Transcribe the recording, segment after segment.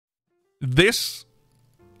this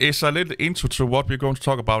is a little intro to what we're going to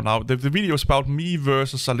talk about now. The video is about me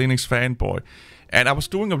versus a Linux fanboy. And I was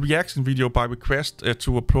doing a reaction video by request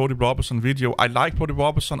to a Brody Robertson video. I like Brody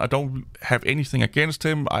Robertson. I don't have anything against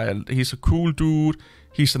him. He's a cool dude.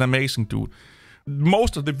 He's an amazing dude.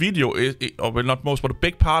 Most of the video is, or well, not most, but a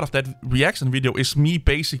big part of that reaction video is me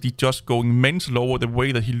basically just going mental over the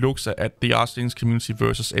way that he looks at the Arch Linux community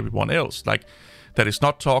versus everyone else. Like, that is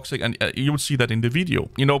not toxic, and you would see that in the video.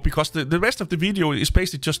 You know, because the rest of the video is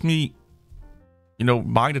basically just me, you know,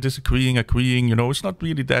 minor disagreeing, agreeing, you know, it's not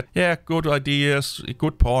really that, yeah, good ideas,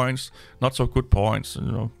 good points, not so good points,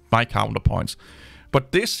 you know, my counterpoints.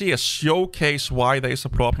 But this here showcase why there is a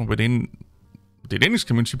problem within the Linux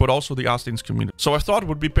community, but also the Arch Linux community. So I thought it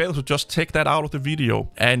would be better to just take that out of the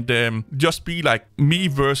video and just be like me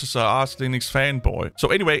versus an Arch Linux fanboy. So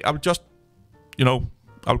anyway, I would just, you know,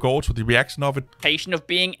 I'll go to the reaction of it. Of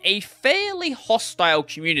being a fairly hostile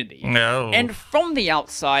community. No. And from the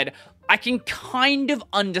outside, I can kind of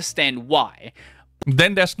understand why.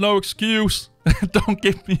 Then there's no excuse. Don't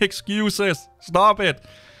give me excuses. Stop it.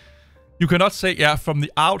 You cannot say, yeah, from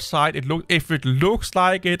the outside, if it looks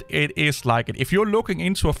like it, it is like it. If you're looking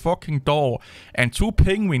into a fucking door and two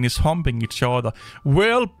penguins humping each other,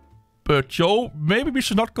 well, but Joe, maybe we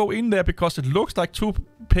should not go in there because it looks like two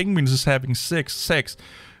penguins is having sex.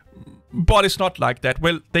 But it's not like that.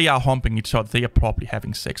 Well, they are humping each other. They are probably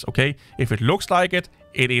having sex, okay? If it looks like it,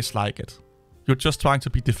 it is like it. You're just trying to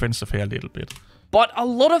be defensive here a little bit. But a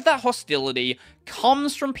lot of that hostility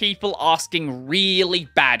comes from people asking really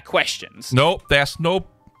bad questions. No, there's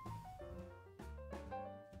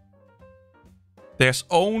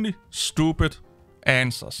only stupid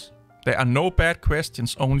answers. There are no bad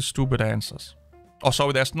questions, only stupid answers. Oh,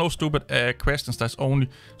 sorry, there's no stupid questions, there's only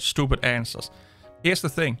stupid answers. Here's the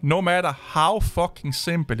thing, no matter how fucking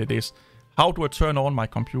simple it is, how do I turn on my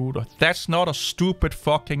computer? That's not a stupid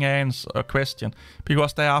fucking question,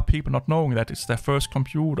 because there are people not knowing that it's their first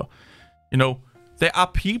computer. You know, there are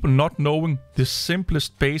people not knowing the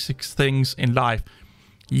simplest basic things in life.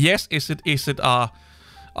 Yes, is it a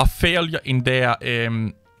failure in their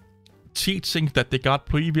teaching that they got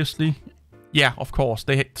previously? Yeah, of course.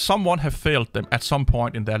 Someone have failed them at some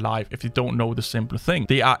point in their life if they don't know the simple thing.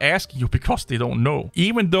 They are asking you because they don't know.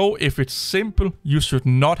 Even though if it's simple, you should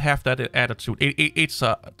not have that attitude. It's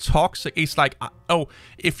a toxic. It's like, oh,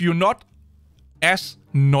 if you're not as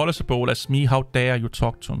knowledgeable as me, how dare you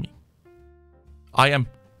talk to me? I am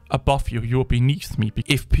above you. You're beneath me.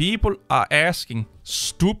 If people are asking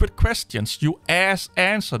stupid questions, you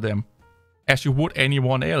answer them as you would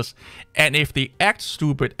anyone else. And if they act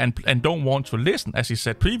stupid and don't want to listen, as he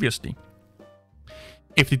said previously,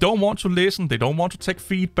 if they don't want to listen, they don't want to take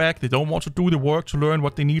feedback, they don't want to do the work to learn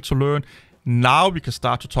what they need to learn, now we can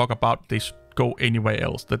start to talk about they should go anywhere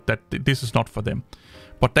else, that this is not for them.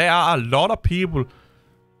 But there are a lot of people.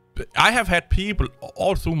 I have had people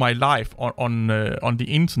all through my life on the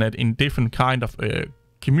internet in different kind of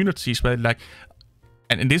communities where like,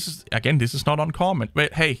 and this is, again, this is not uncommon,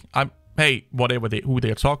 but hey, whatever who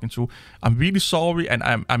they are talking to, I'm really sorry, and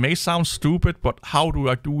I may sound stupid, but how do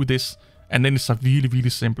I do this? And then it's a really,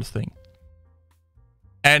 really simple thing.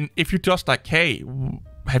 And if you just like, hey,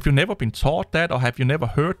 have you never been taught that, or have you never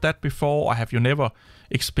heard that before, or have you never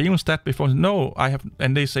experienced that before? No, I have,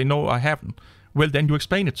 and they say, no, I haven't. Well, then you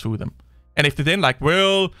explain it to them. And if they then like,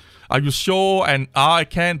 well, are you sure? And I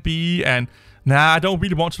can't be, and nah, I don't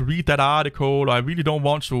really want to read that article, or I really don't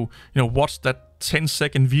want to, you know, watch that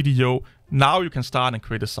 10-second video. Now you can start and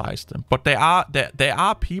criticize them. But there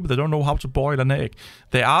are people that don't know how to boil an egg.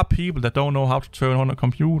 There are people that don't know how to turn on a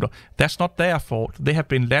computer. That's not their fault. They have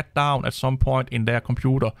been let down at some point in their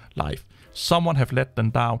computer life. Someone have let them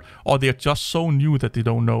down, or they're just so new that they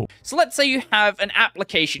don't know. So let's say you have an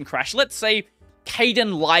application crash. Let's say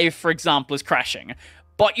Kden Live, for example, is crashing.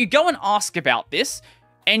 But you go and ask about this,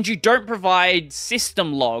 and you don't provide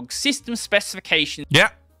system logs, system specifications. Yeah,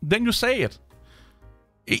 then you say it.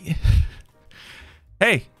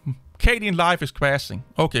 Hey, Kden Live is crashing.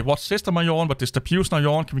 Okay, what system are you on? What distribution are you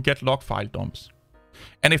on? Can we get log file dumps?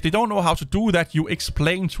 And if they don't know how to do that, you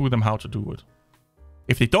explain to them how to do it.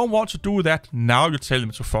 If they don't want to do that, now you tell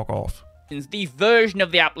them to fuck off. The version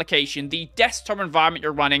of the application, the desktop environment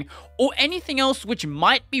you're running, or anything else which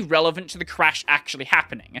might be relevant to the crash actually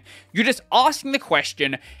happening. You're just asking the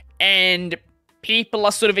question, and people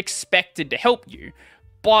are sort of expected to help you.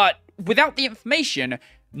 But without the information,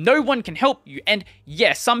 no one can help you. And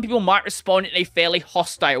yes, some people might respond in a fairly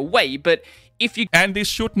hostile way, but if you... And this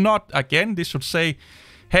should not, again, this should say,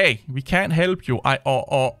 hey, we can't help you.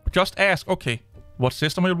 Or just ask, okay, What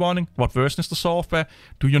system are you running? What version is the software?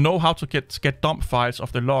 Do you know how to get dump files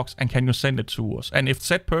of the logs, and can you send it to us? And if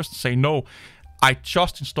said person say no, I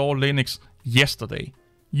just installed Linux yesterday,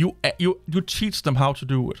 you teach them how to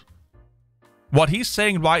do it. What he's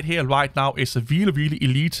saying right here, right now, is a really, really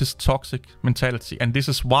elitist, toxic mentality. And this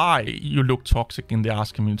is why you look toxic in the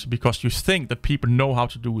Arch community, because you think that people know how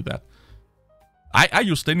to do that. I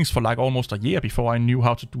used Linux for like almost a year before I knew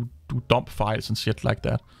how to do dump files and shit like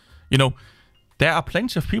that. You know, there are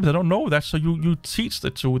plenty of people that don't know that, so you teach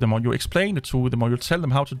it to them, or you explain it to them, or you tell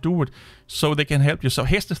them how to do it so they can help you. So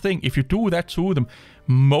here's the thing, if you do that to them,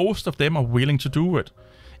 most of them are willing to do it.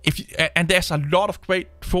 And there's a lot of great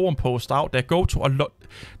forum posts out there. Go to a lot,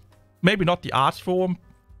 maybe not the Arch forum,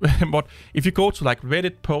 but if you go to like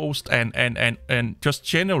Reddit post and just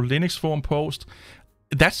general Linux forum post,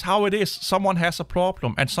 that's how it is. Someone has a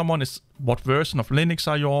problem, and someone is, what version of Linux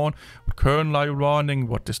are you on? What kernel are you running?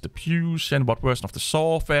 What distribution? What version of the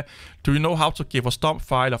software? Do you know how to give a dump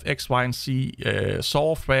file of X, Y, and Z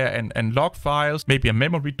software and log files? Maybe a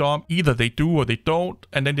memory dump. Either they do or they don't.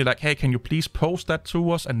 And then they're like, hey, can you please post that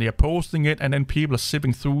to us? And they're posting it, and then people are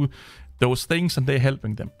sipping through those things, and they're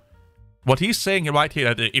helping them. What he's saying right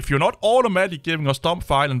here, that if you're not automatically giving us dump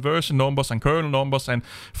file and version numbers and kernel numbers and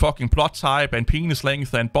fucking plot type and penis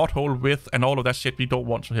length and butthole width and all of that shit, we don't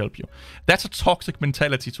want to help you. That's a toxic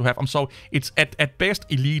mentality to have. I'm sorry, it's at best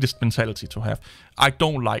elitist mentality to have. I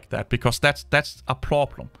don't like that, because that's a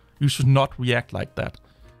problem. You should not react like that.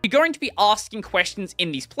 You're going to be asking questions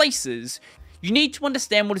in these places. You need to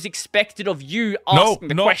understand what is expected of you asking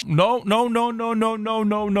the question. No.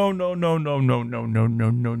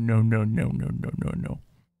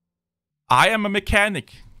 I am a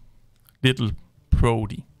mechanic, little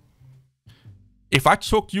Brody. If I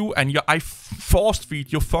took you and I force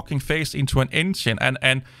feed your fucking face into an engine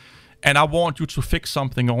and I want you to fix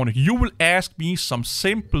something on it, you will ask me some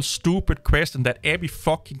simple, stupid question that every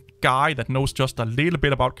fucking guy that knows just a little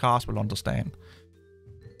bit about cars will understand.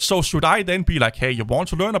 So should I then be like, hey, you want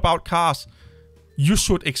to learn about cars? You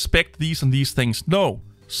should expect these and these things. No.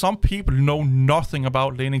 Some people know nothing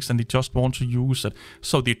about Linux and they just want to use it.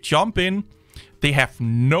 So they jump in. They have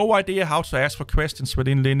no idea how to ask for questions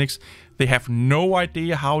within Linux. They have no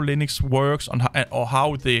idea how Linux works or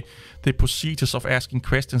how the procedures of asking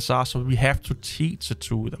questions are. So we have to teach it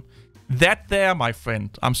to them. That there, my friend,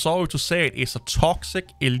 I'm sorry to say it, is a toxic,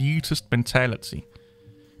 elitist mentality.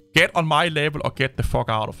 Get on my level or get the fuck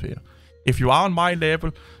out of here. If you are on my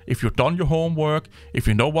level, if you've done your homework, if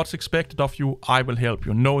you know what's expected of you, I will help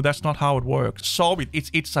you. No, that's not how it works. Sorry,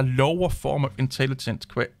 it's a lower form of intelligent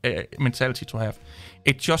mentality to have.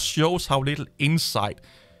 It just shows how little insight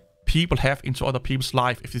people have into other people's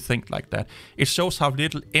life if you think like that. It shows how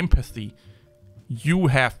little empathy you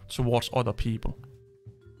have towards other people.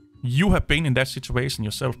 You have been in that situation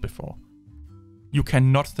yourself before. You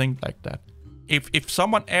cannot think like that. If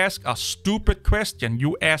someone asks a stupid question,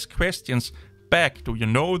 you ask questions back. Do you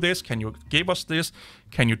know this? Can you give us this?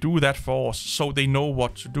 Can you do that for us? So they know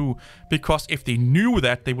what to do. Because if they knew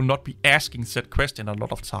that, they will not be asking that question a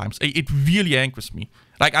lot of times. It really angers me.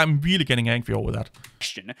 Like, I'm really getting angry over that.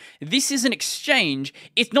 This is an exchange.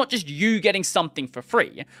 It's not just you getting something for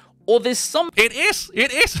free. Or there's some... It is.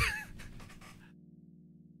 It is.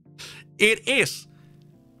 It is.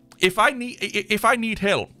 If I need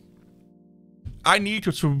help, I need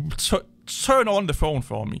you to turn on the phone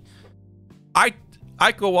for me. I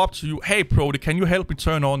go up to you, hey Brody, can you help me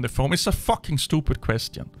turn on the phone? It's a fucking stupid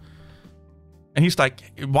question. And he's like,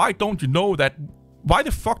 why don't you know that? Why the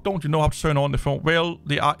fuck don't you know how to turn on the phone? Well,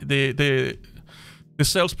 the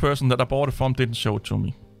salesperson that I bought it from didn't show it to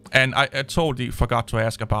me. And I totally forgot to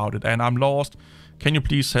ask about it. And I'm lost. Can you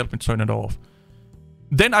please help me turn it off?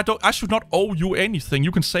 Then I should not owe you anything.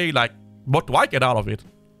 You can say like, what do I get out of it?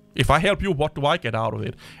 If I help you, what do I get out of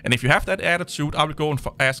it? And if you have that attitude, I will go and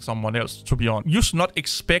ask someone else, to be honest. You should not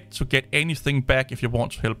expect to get anything back if you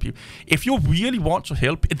want to help you. If you really want to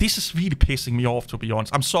help, this is really pissing me off, to be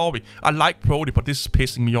honest. I'm sorry. I like Brody, but this is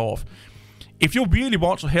pissing me off. If you really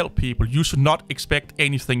want to help people, you should not expect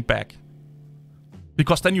anything back.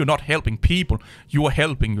 Because then you're not helping people. You are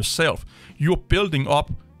helping yourself. You're building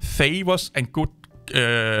up favors and good,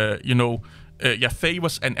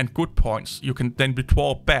 favors and good points you can then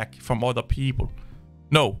withdraw back from other people.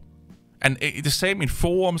 No. And the same in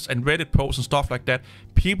forums and Reddit posts and stuff like that.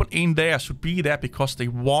 People in there should be there because they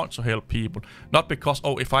want to help people. Not because,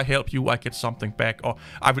 oh, if I help you, I get something back. Or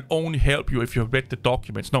I will only help you if you read the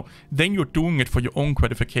documents. No, then you're doing it for your own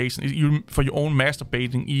gratification. For your own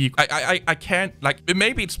masturbating ego. I can't, like,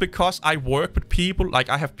 maybe it's because I work with people. Like,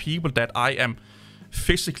 I have people that I am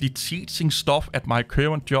physically teaching stuff at my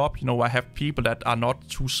current job. You know, I have people that are not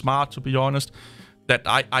too smart, to be honest, that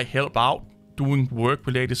I help out doing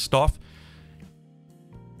work-related stuff.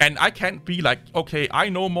 And I can't be like, okay, I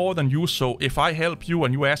know more than you, so if I help you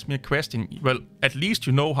and you ask me a question, well, at least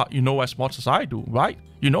you know as much as I do, right?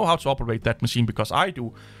 You know how to operate that machine because I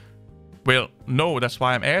do. Well, no, that's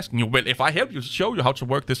why I'm asking you. Well, if I help you show you how to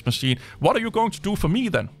work this machine, what are you going to do for me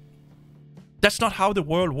then? That's not how the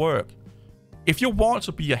world works. If you want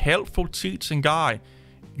to be a helpful teaching guy,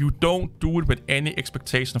 you don't do it with any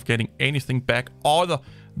expectation of getting anything back other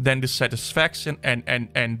than the satisfaction and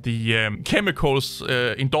the chemicals,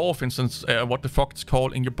 endorphins and what the fuck it's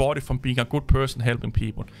called in your body from being a good person helping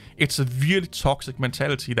people. It's a really toxic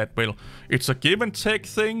mentality that, well, it's a give and take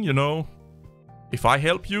thing, you know. If I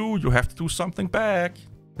help you, you have to do something back.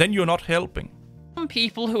 Then you're not helping. Some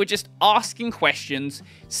people who are just asking questions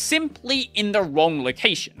simply in the wrong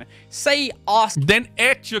location. Say ask... Then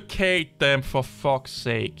educate them, for fuck's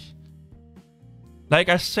sake. Like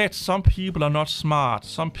I said, some people are not smart.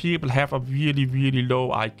 Some people have a really, really low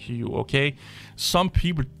IQ, okay? Some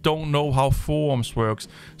people don't know how forums works.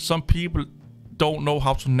 Some people don't know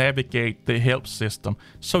how to navigate the help system.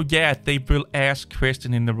 So yeah, they will ask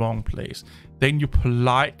questions in the wrong place. Then you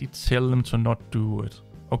politely tell them to not do it,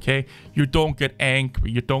 okay? You don't get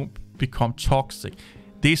angry. You don't become toxic.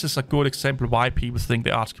 This is a good example why people think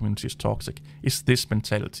the arts community is toxic. It's this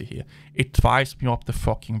mentality here. It drives me up the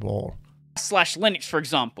fucking wall. /Linux, for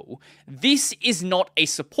example. This is not a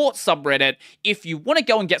support subreddit. If you want to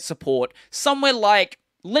go and get support, somewhere like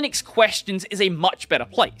Linux Questions is a much better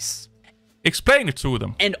place. Explain it to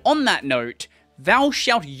them. And on that note, thou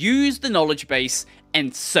shalt use the knowledge base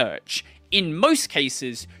and search. In most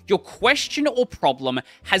cases, your question or problem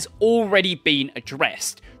has already been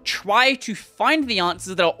addressed. Try to find the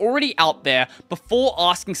answers that are already out there before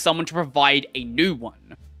asking someone to provide a new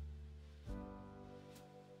one.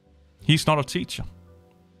 He's not a teacher.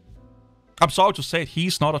 I'm sorry to say it,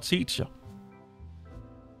 he's not a teacher.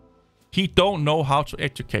 He don't know how to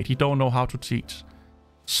educate. He don't know how to teach.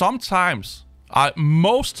 Sometimes,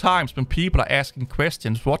 most times when people are asking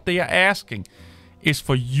questions, what they are asking is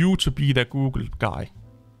for you to be their Google guy.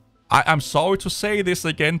 I'm sorry to say this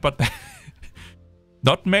again, but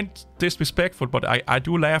not meant disrespectful, but I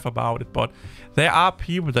do laugh about it. But there are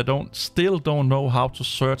people that still don't know how to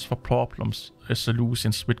search for problems,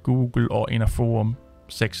 solutions with Google or in a forum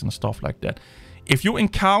section and stuff like that. If you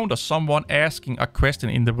encounter someone asking a question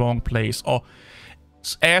in the wrong place or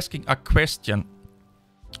asking a question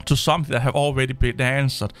to something that have already been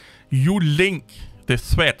answered, you link the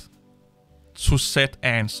thread to said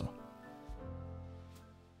answer.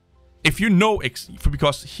 If you know,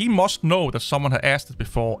 because he must know that someone had asked it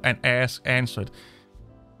before and answered,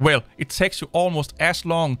 well, it takes you almost as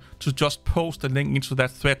long to just post a link into that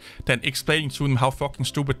thread than explaining to them how fucking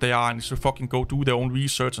stupid they are and they should fucking go do their own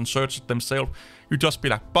research and search it themselves. You just be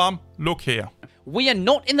like, bum, look here. We are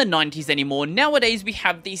not in the 90s anymore. Nowadays, we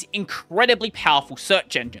have these incredibly powerful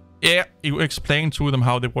search engines. Yeah, you explain to them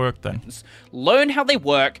how they work then. Learn how they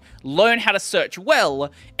work, learn how to search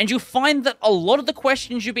well, and you'll find that a lot of the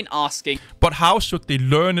questions you've been asking... But how should they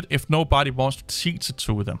learn it if nobody wants to teach it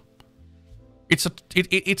to them? It's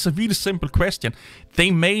a really simple question. They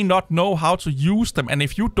may not know how to use them, and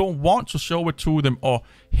if you don't want to show it to them or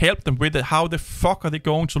help them with it, how the fuck are they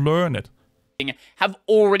going to learn it? Have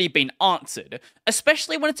already been answered,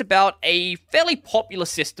 especially when it's about a fairly popular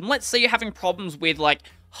system. Let's say you're having problems with like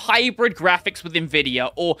hybrid graphics with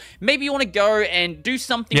NVIDIA, or maybe you want to go and do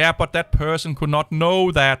something. Yeah, but that person could not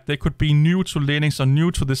know that. They could be new to Linux or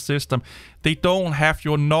new to the system. They don't have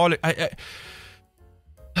your knowledge.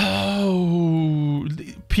 Oh,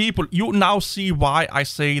 people, you now see why I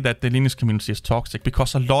say that the Linux community is toxic,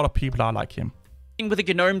 because a lot of people are like him. With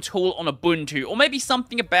a GNOME tool on Ubuntu, or maybe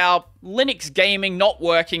something about Linux gaming not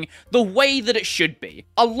working the way that it should be.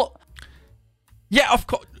 A lot. Yeah, of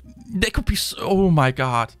course. There could be. Oh my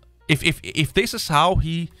god. If this is how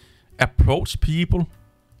he approached people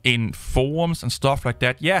in forums and stuff like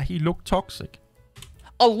that, yeah, he looked toxic.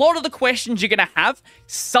 A lot of the questions you're gonna have,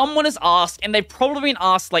 someone has asked, and they've probably been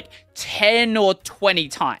asked like 10 or 20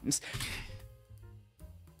 times.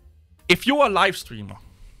 If you're a live streamer.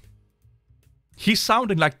 He's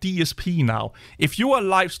sounding like DSP now. If you're a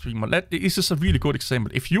live streamer, this is a really good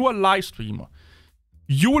example. If you're a live streamer,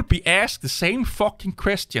 you will be asked the same fucking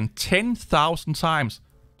question 10,000 times.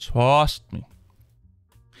 Trust me.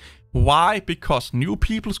 Why? Because new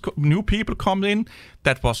people come in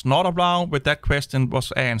that was not around when that question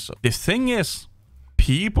was answered. The thing is,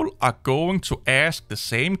 people are going to ask the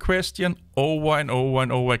same question over and over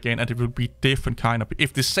and over again, and it will be different kind of...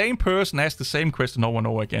 If the same person asks the same question over and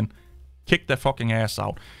over again, kick their fucking ass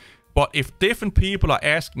out. But if different people are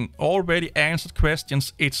asking already answered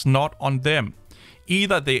questions, it's not on them.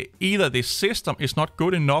 Either the system is not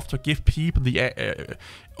good enough to give people the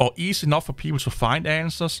or easy enough for people to find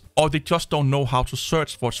answers, or they just don't know how to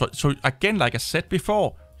search for it. So again, like I said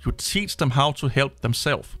before, you teach them how to help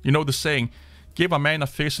themselves. You know the saying, give a man a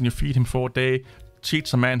fish and you feed him for a day.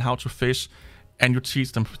 Teach a man how to fish and you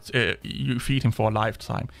teach them, you feed him for a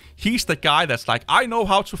lifetime. He's the guy that's like, I know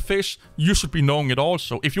how to fish, you should be knowing it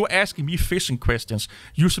also. If you're asking me fishing questions,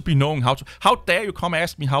 you should be knowing how to... How dare you come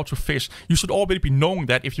ask me how to fish? You should already be knowing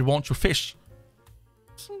that if you want to fish.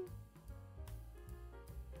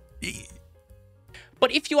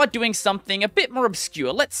 But if you are doing something a bit more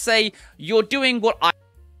obscure, let's say you're doing what I...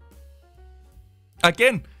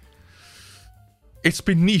 Again, it's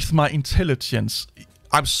beneath my intelligence.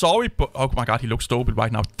 I'm sorry, but oh my god, he looks stupid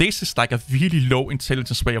right now. This is like a really low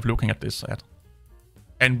intelligence way of looking at this ad.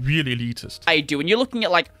 And really elitist. I do, and you're looking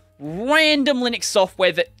at like random Linux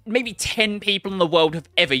software that maybe 10 people in the world have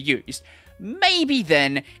ever used. Maybe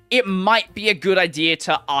then it might be a good idea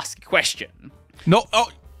to ask a question. No, oh.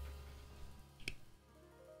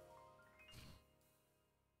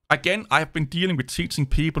 Again, I have been dealing with teaching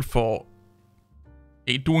people for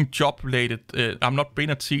doing job related. I'm not been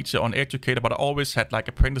a teacher or an educator, but I always had like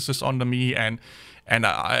apprentices under me, and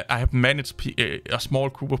I have managed a small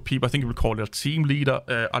group of people. I think we call it a team leader.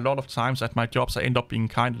 A lot of times at my jobs, I end up being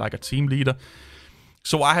kind of like a team leader.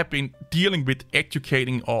 So I have been dealing with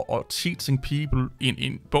educating or teaching people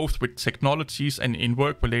in both with technologies and in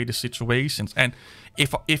work-related situations. And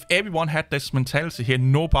if everyone had this mentality here,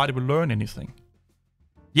 nobody will learn anything.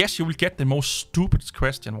 Yes, you will get the most stupid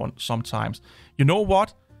question sometimes. You know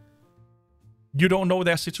what? You don't know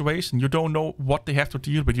their situation. You don't know what they have to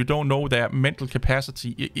deal with. You don't know their mental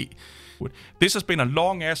capacity. This has been a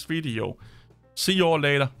long-ass video. See you all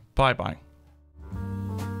later. Bye-bye.